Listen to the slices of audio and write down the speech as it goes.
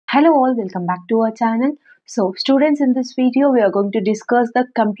Hello all, welcome back to our channel. So students, in this video we are going to discuss the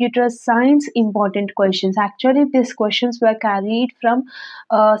computer science important questions. Actually these questions were carried from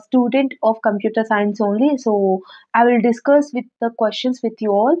a student of computer science only. So I will discuss with the questions with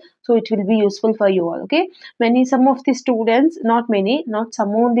you all, so it will be useful for you all. Okay, some of the students, not many, not some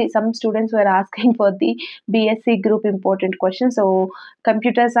only, some students were asking for the BSc group important questions. So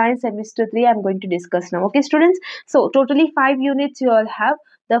computer science semester 3 I'm going to discuss now. Okay students, so totally 5 units you all have.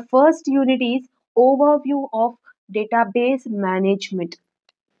 The first unit is overview of database management.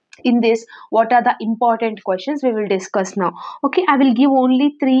 In this, what are the important questions we will discuss now? Okay, I will give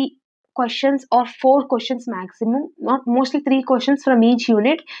only 3 questions or 4 questions maximum, not mostly 3 questions from each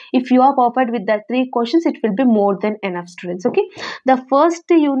unit. If you are perfect with that 3 questions, it will be more than enough, students. Okay, the first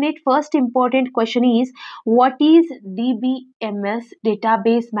unit, first important question is what is DBMS,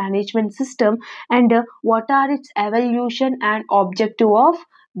 database management system, and what are its evolution and objective of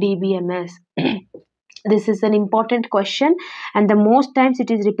DBMS? This is an important question, and the most times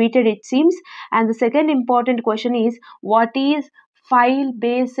it is repeated, it seems. And the second important question is what is file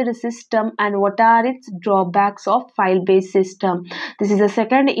based system and what are its drawbacks of file based system? This is the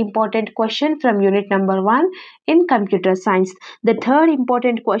second important question from unit number 1 in computer science. The third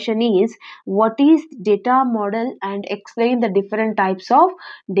important question is what is data model and explain the different types of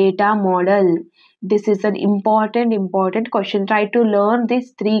data model. This is an important question. Try to learn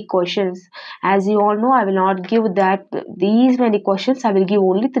these 3 questions. As you all know, I will not give that these many questions. I will give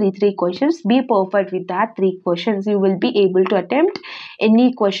only three questions. Be perfect with that 3 questions. You will be able to attempt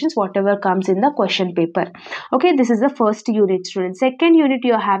any questions whatever comes in the question paper. Okay, this is the first unit, students. Second unit,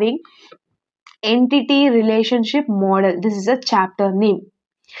 you are having entity relationship model. This is a chapter name.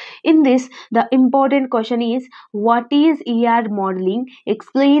 In this, the important question is what is ER modeling?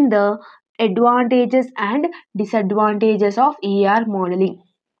 Explain the advantages and disadvantages of ER modeling.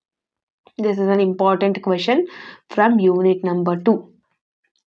 This is an important question from unit number 2.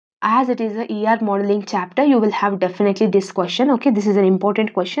 As it is a ER modeling chapter, you will have definitely this question. Okay, this is an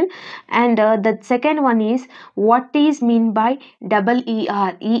important question. And the second one is what is mean by double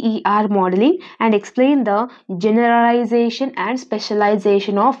EER modeling, and explain the generalization and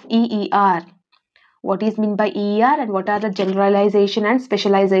specialization of EER. What is meant by EER and what are the generalization and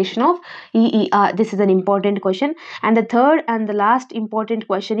specialization of EER? This is an important question. And the third and the last important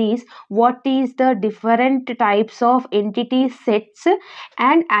question is what is the different types of entity sets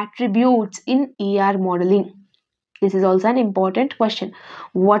and attributes in ER modeling? This is also an important question.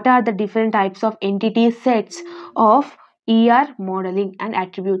 What are the different types of entity sets of ER modeling and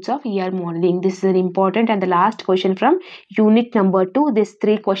attributes of ER modeling? This is an important and the last question from unit number 2. These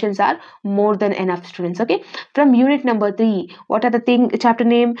 3 questions are more than enough, students. Okay, from unit number 3, what are the chapter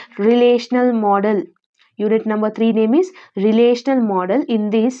name? Relational model. Unit number 3 name is relational model. In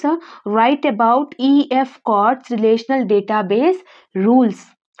this, write about EF CORDS relational database rules.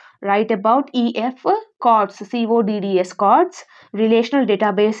 Write about EF CORDS, CODDS CORDS relational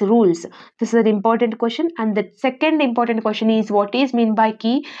database rules. This is an important question. And the second important question is what is mean by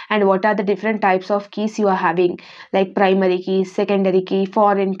key and what are the different types of keys you are having, like primary key, secondary key,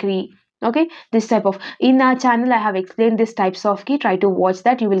 foreign key. Okay, this type of, in our channel I have explained these types of key. Try to watch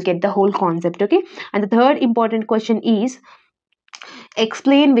that, you will get the whole concept. Okay, and the third important question is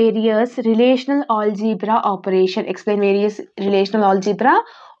explain various relational algebra operation. Explain various relational algebra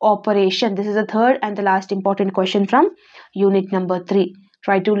operation. This is the third and the last important question from unit number 3.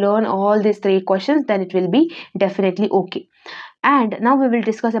 Try to learn all these 3 questions, then it will be definitely okay. And now we will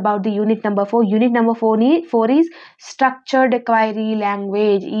discuss about the unit number 4. Unit number 4 is structured query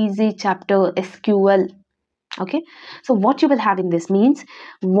language, easy chapter, SQL. Okay, so what you will have in this means,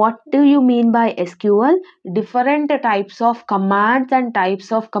 what do you mean by SQL? Different types of commands and types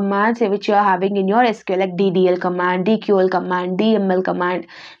of commands which you are having in your SQL, like DDL command, DQL command, DML command.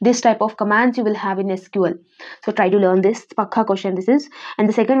 This type of commands you will have in SQL. So try to learn this pakka question this is. And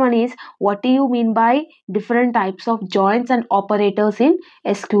the second one is what do you mean by different types of joins and operators in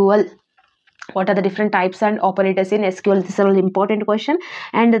SQL? What are the different types and operators in SQL? This is an important question.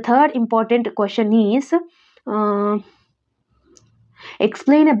 And the third important question is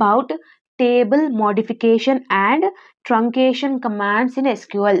explain about table modification and truncation commands in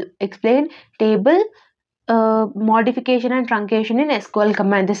SQL. Explain table modification and truncation in SQL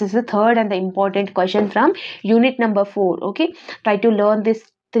command. This is the third and the important question from unit number 4. Okay, try to learn this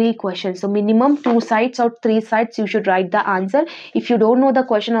 3 questions. So minimum 2 sides or 3 sides you should write the answer. If you don't know the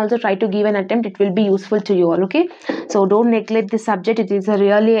question, also try to give an attempt. It will be useful to you all. Okay, so don't neglect this subject. It is a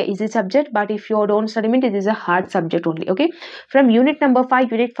really easy subject, but if you don't study it, it is a hard subject only. Okay, from unit number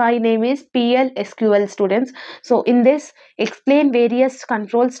 5, unit 5 name is PLSQL students. So in this, explain various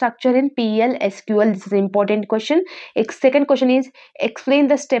control structure in PLSQL. This is an important question. Second question is, explain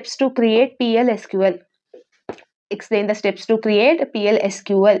the steps to create PLSQL. Explain the steps to create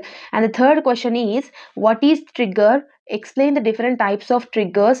PLSQL. And the third question is, what is trigger? Explain the different types of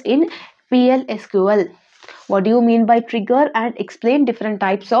triggers in PLSQL. What do you mean by trigger, and explain different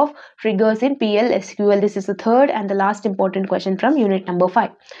types of triggers in PLSQL. This is the third and the last important question from unit number 5.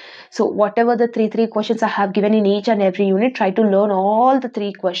 So whatever the three questions I have given in each and every unit, try to learn all the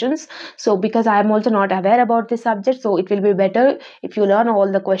 3 questions. So because I am also not aware about this subject, so it will be better if you learn all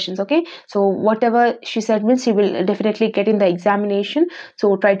the questions. Okay, so whatever she said means she will definitely get in the examination.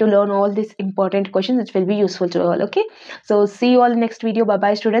 So try to learn all these important questions, which will be useful to all. Okay, so see you all next video. Bye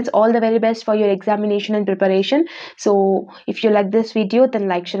bye students, all the very best for your examination and preparation. So if you like this video, then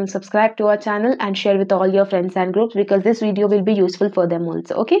like, share and subscribe to our channel and share with all your friends and groups, because this video will be useful for them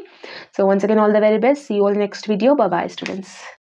also. Okay, so once again, all the very best. See you all next video. Bye bye students.